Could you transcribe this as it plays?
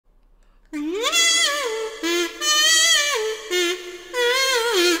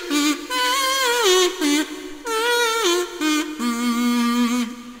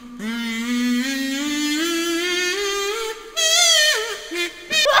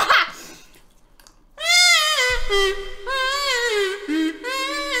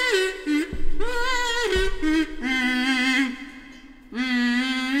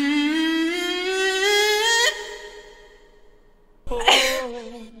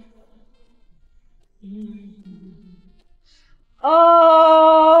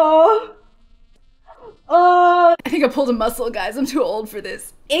Oh. Oh. I think I pulled a muscle, guys. I'm too old for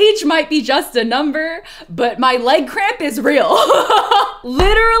this. Age might be just a number, but my leg cramp is real.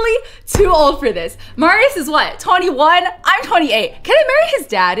 Literally too old for this. Marius is what, 21? I'm 28. Can I marry his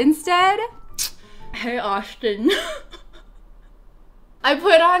dad instead? Hey, Austin. I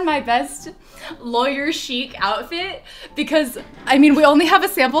put on my best lawyer chic outfit because, I mean, we only have a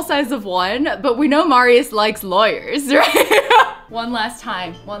sample size of one, but we know Marius likes lawyers, right? One last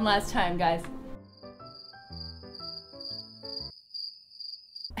time, guys.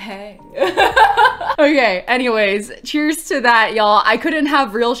 Hey. Okay, anyways, cheers to that, y'all. I couldn't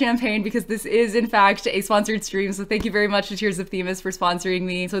have real champagne because this is, in fact, a sponsored stream, so thank you very much to Tears of Themis for sponsoring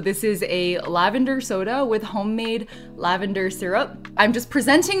me. So this is a lavender soda with homemade lavender syrup. I'm just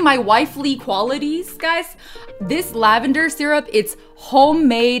presenting my wifely qualities, guys. This lavender syrup, it's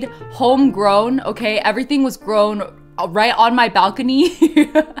homemade, homegrown, okay? Everything was grown right on my balcony.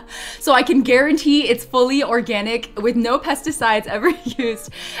 So I can guarantee it's fully organic with no pesticides ever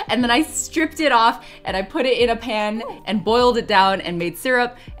used. And then I stripped it off and I put it in a pan and boiled it down and made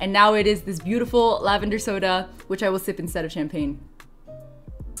syrup. And now it is this beautiful lavender soda, which I will sip instead of champagne.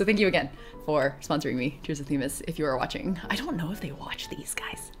 So thank you again for sponsoring me, Tears of Themis, if you are watching. I don't know if they watch these,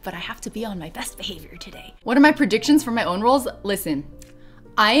 guys, but I have to be on my best behavior today. What are my predictions for my own roles? Listen,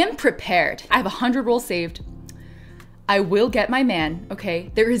 I am prepared. I have 100 roles saved. I will get my man,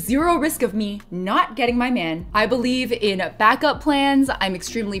 okay? There is zero risk of me not getting my man. I believe in backup plans. I'm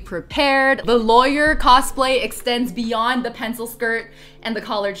extremely prepared. The lawyer cosplay extends beyond the pencil skirt and the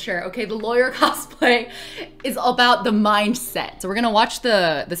collared shirt, okay? The lawyer cosplay is about the mindset. So we're gonna watch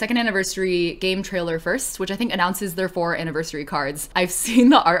the second anniversary game trailer first, which I think announces their 4 anniversary cards. I've seen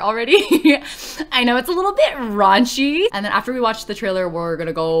the art already. I know it's a little bit raunchy. And then after we watch the trailer, we're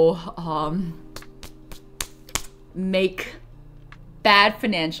gonna go, make bad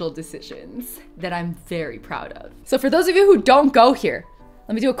financial decisions that I'm very proud of. So for those of you who don't go here,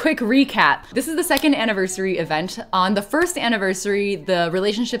 let me do a quick recap. This is the second anniversary event. On the first anniversary, the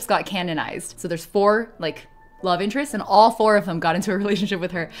relationships got canonized. So there's 4 like love interests and all 4 of them got into a relationship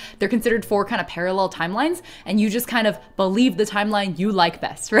with her. They're considered 4 kind of parallel timelines and you just kind of believe the timeline you like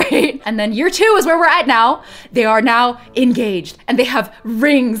best, right? And then year 2 is where we're at now. They are now engaged and they have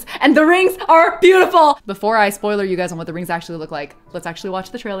rings and the rings are beautiful. Before I spoiler you guys on what the rings actually look like, let's actually watch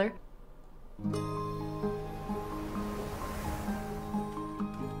the trailer.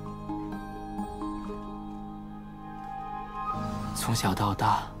 从小到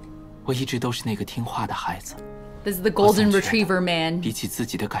大，我一直都是那个听话的孩子。 This is the golden retriever man. 比起自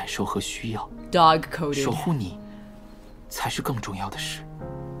己的感受和需要 ，dog coded. 守护你才是更重要的事。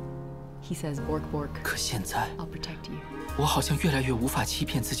 He says, "Bork, bork." 可现在 I'll protect you. 我好像越来越无法欺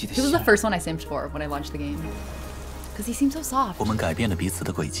骗自己的 He 心。 was the first one I simped for when I launched the game. Because he seemed so soft. 我们改变了彼此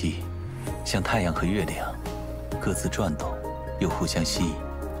的轨迹，像太阳和月亮，各自转动，又互相吸引。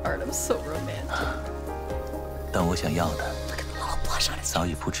 Artem's so romantic. 但我想要的， Look at the little blush on his 早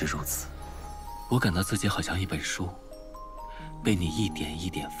已不止如此。 我感到自己好像一本书，被你一点一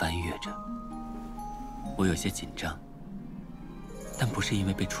点翻阅着。我有些紧张，但不是因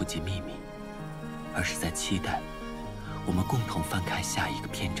为被触及秘密，而是在期待我们共同翻开下一个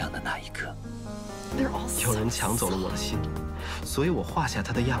篇章的那一刻。有人抢走了我的心，所以我画下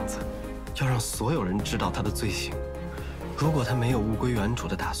他的样子，要让所有人知道他的罪行。如果他没有物归原主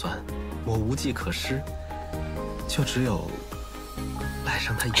的打算，我无计可施，就只有赖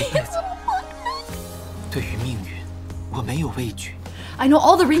上他一辈子。对于命运，我没有畏惧。 I know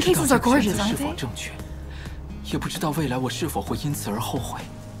all the ring cases are gorgeous, 是 aren't 否 they? 正确，也不知道未来我是否会因此而后悔。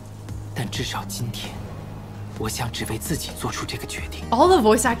但至少今天，我想只为自己做出这个决定。 All the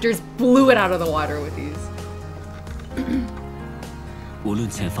voice actors blew it out of the water with these. 无论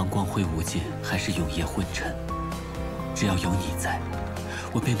前方光辉无尽，还是永夜昏沉，只要有你在，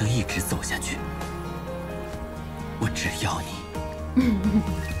我便能一直走下去。我只要你。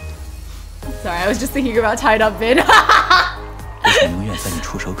Sorry, I was just thinking about tied up vid. 我想永远在你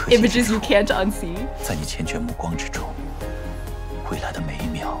触手可及之 Images 处 you can't unsee. 在你缱绻目光之中，未来的每一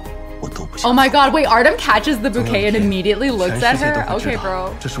秒，我都不想。 Oh my god, wait, Artem catches the bouquet and immediately looks at her? Okay,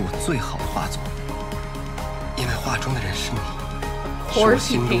 bro. 这是我最好的画作，因为画中的人是你， Of 是我 course he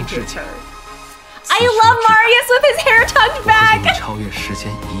心中 painted 至亲 her.。I love Marius with his hair tucked 我给你 back. 超越时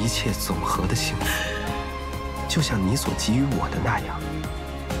间一切总和的幸福，就像你所给予我的那样。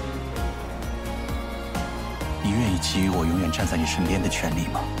 你愿意给予我永远站在你身边的权利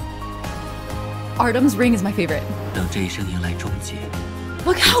吗？ Artem's ring is my favorite. 等这一生迎来终结，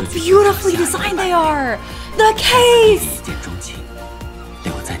 Look how beautifully designed they are. The case. 一见钟情，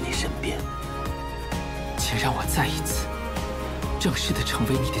留在你身边。请让我再一次正式的成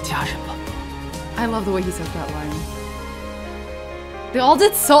为你的家人吧。 I love the way he says that line. They all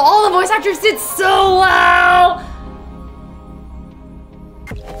did so, all the voice actors did so well!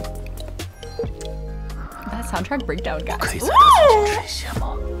 That soundtrack breakdown, guys. 可以再多坚持一些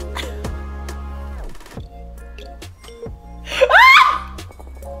吗？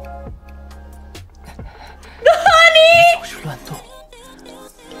 Honey! 总是乱动。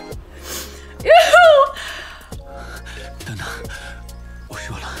 Ew! 等等，我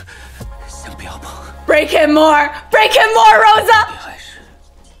说了，先不要碰。 Break him more! Break him more, Rosa! 你还是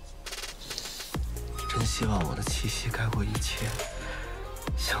真希望我的气息盖过一切，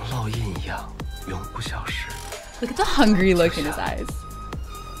像烙印一样永不消失。 Look at the hungry look in his eyes.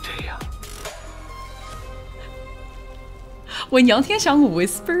 这样。 When Yang Tianxiang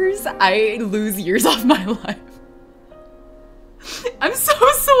whispers, I lose years of my life. I'm so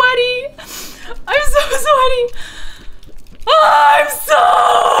sweaty. I'm so sweaty. Oh, I'm so...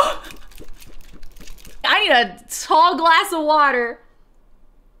 I need a tall glass of water.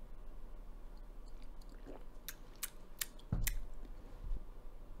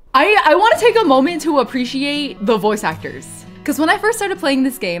 I want to take a moment to appreciate the voice actors. Because when I first started playing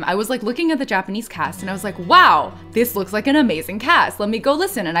this game, I was like looking at the Japanese cast and I was like, wow, this looks like an amazing cast. Let me go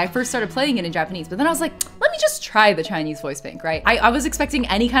listen. And I first started playing it in Japanese, but then I was like, let me just try the Chinese voice bank, right? I was expecting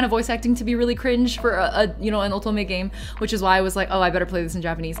any kind of voice acting to be really cringe for you know, an ultimate game, which is why I was like, oh, I better play this in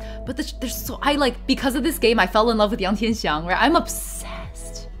Japanese. But because of this game, I fell in love with Yang Tianxiang, right? I'm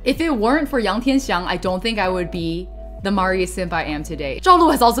obsessed. If it weren't for Yang Tianxiang, I don't think I would be the Marius simp I am today. Zhao Lu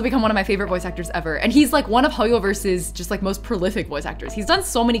has also become one of my favorite voice actors ever, and he's like one of Hoyoverse's just like most prolific voice actors. He's done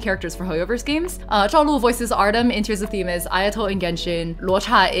so many characters for Hoyoverse games. Zhao Lu voices Artem in Tears of Themis, Ayato in Genshin,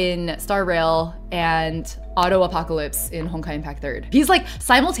 Luocha in Star Rail, and Auto Apocalypse in Honkai Impact 3rd. He's like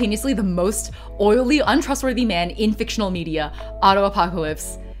simultaneously the most oily, untrustworthy man in fictional media, Auto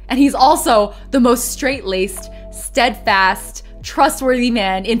Apocalypse, and he's also the most straight-laced, steadfast, trustworthy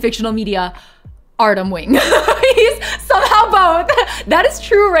man in fictional media, Artem Wing. He's somehow both. That is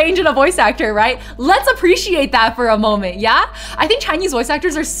true range in a voice actor, right? Let's appreciate that for a moment, yeah? I think Chinese voice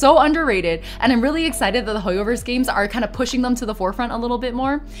actors are so underrated, and I'm really excited that the Hoyoverse games are kind of pushing them to the forefront a little bit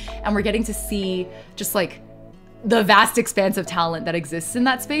more, and we're getting to see just like the vast expanse of talent that exists in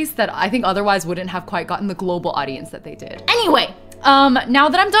that space that I think otherwise wouldn't have quite gotten the global audience that they did. Anyway, now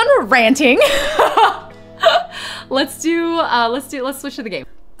that I'm done ranting, let's switch to the game.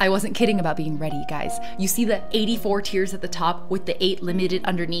 I wasn't kidding about being ready, guys. You see the 84 tiers at the top with the 8 limited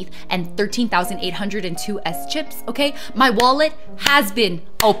underneath and 13,802 S chips, okay? My wallet has been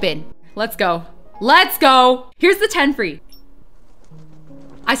open. Let's go. Let's go. Here's the 10 free.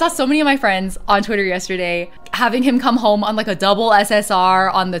 I saw so many of my friends on Twitter yesterday having him come home on like a double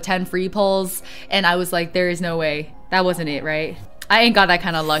SSR on the 10 free pulls, and I was like, there is no way. That wasn't it, right? I ain't got that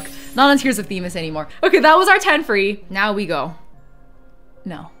kind of luck. Not on Tears of Themis anymore. Okay, that was our 10 free. Now we go.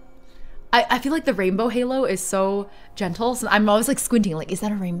 No. I feel like the rainbow halo is so gentle, so I'm always like squinting, like, is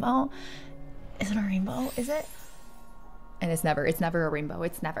that a rainbow? Is it a rainbow? Is it? And it's never a rainbow.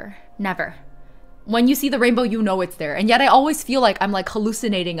 It's never. When you see the rainbow, you know it's there. And yet I always feel like I'm like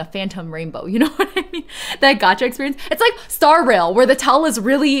hallucinating a phantom rainbow. You know what I mean? That gacha experience. It's like Star Rail, where the tell is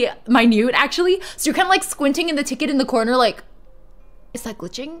really minute, actually. So you're kind of like squinting in the ticket in the corner, like, is that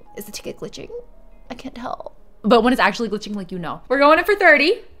glitching? Is the ticket glitching? I can't tell. But when it's actually glitching, like, you know. We're going in for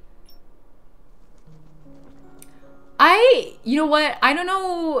 30. You know what? I don't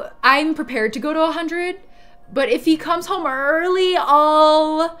know. I'm prepared to go to 100, but if he comes home early,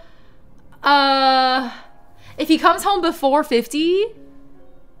 if he comes home before 50,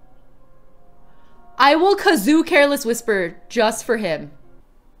 I will kazoo Careless Whisper just for him.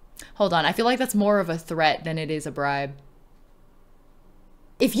 Hold on. I feel like that's more of a threat than it is a bribe.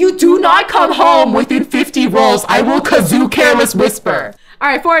 If you do not come home within 50 rolls, I will kazoo Careless Whisper. All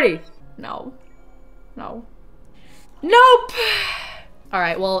right, 40. No. Nope. All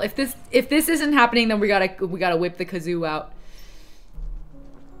right, well, if this isn't happening, then we gotta whip the kazoo out.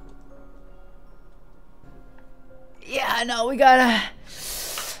 Yeah, no, we gotta.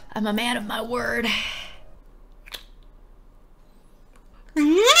 I'm a man of my word.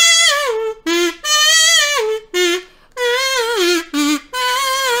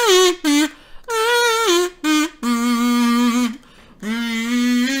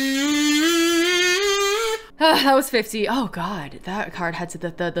 That was 50. Oh God, that card had to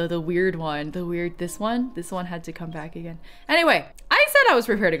the weird one. This one had to come back again. Anyway, I said I was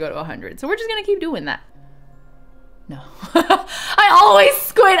prepared to go to 100, so we're just gonna keep doing that. No. I always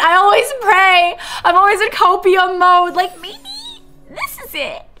squint, I always pray. I'm always in copium mode, like maybe this is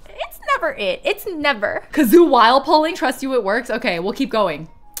it. It's never it. It's never. Kazoo while pulling, trust you it works. Okay, we'll keep going.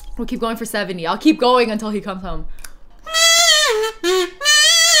 We'll keep going for 70. I'll keep going until he comes home.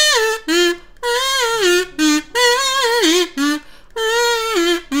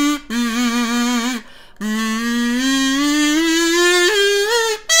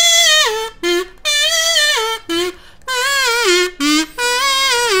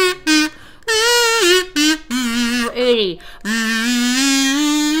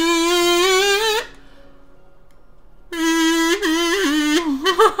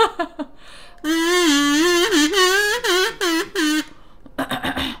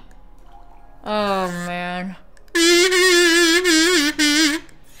 Oh man.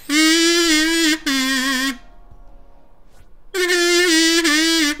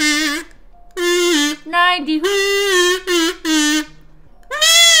 90.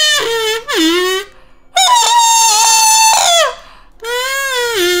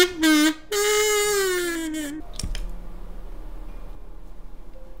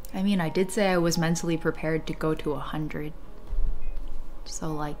 I mean, I did say I was mentally prepared to go to 100. So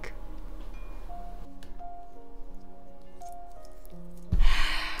like...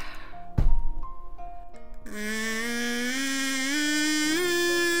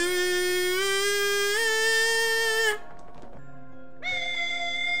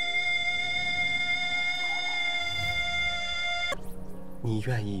你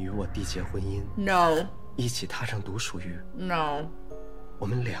愿意与我缔结婚姻 No. 一起踏上独属于 No. 我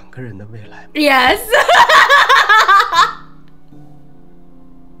们2个人的未来 Yes.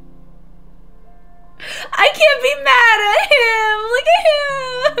 I can't be mad at him. Look at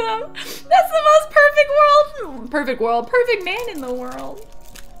him. That's the most perfect man in the world.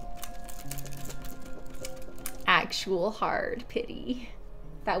 Actual hard pity.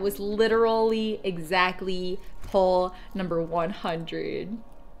 That was literally exactly pull number 100.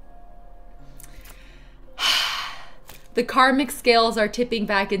 The karmic scales are tipping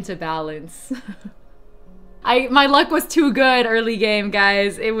back into balance. My luck was too good early game,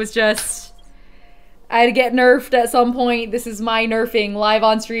 guys. It was just... I had to get nerfed at some point. This is my nerfing, live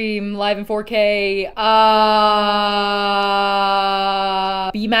on stream, live in 4K.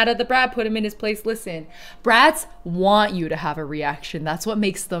 Be mad at the brat, put him in his place. Listen, brats want you to have a reaction. That's what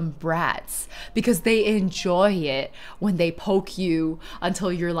makes them brats, because they enjoy it when they poke you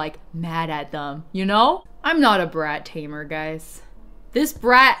until you're like mad at them, you know? I'm not a brat tamer, guys. This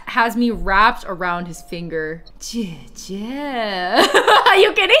brat has me wrapped around his finger. You can hear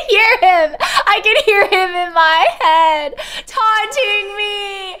him. I can hear him in my head, taunting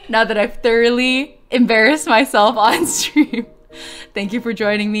me. Now that I've thoroughly embarrassed myself on stream. Thank you for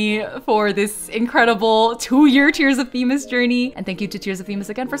joining me for this incredible 2-year Tears of Themis journey. And thank you to Tears of Themis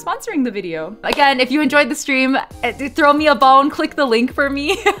again for sponsoring the video. Again, if you enjoyed the stream, throw me a bone, click the link for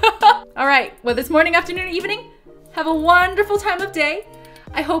me. All right, whether it's morning, afternoon, or evening, have a wonderful time of day.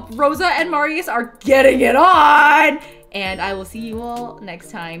 I hope Rosa and Marius are getting it on. And I will see you all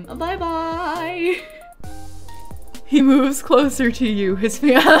next time. Bye-bye. He moves closer to you. His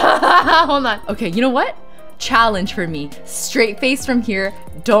hold on. Okay, you know what? Challenge for me. Straight face from here.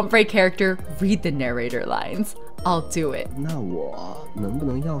 Don't break character. Read the narrator lines. I'll do it. 那我能不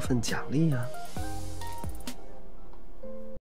能要份奖励呀？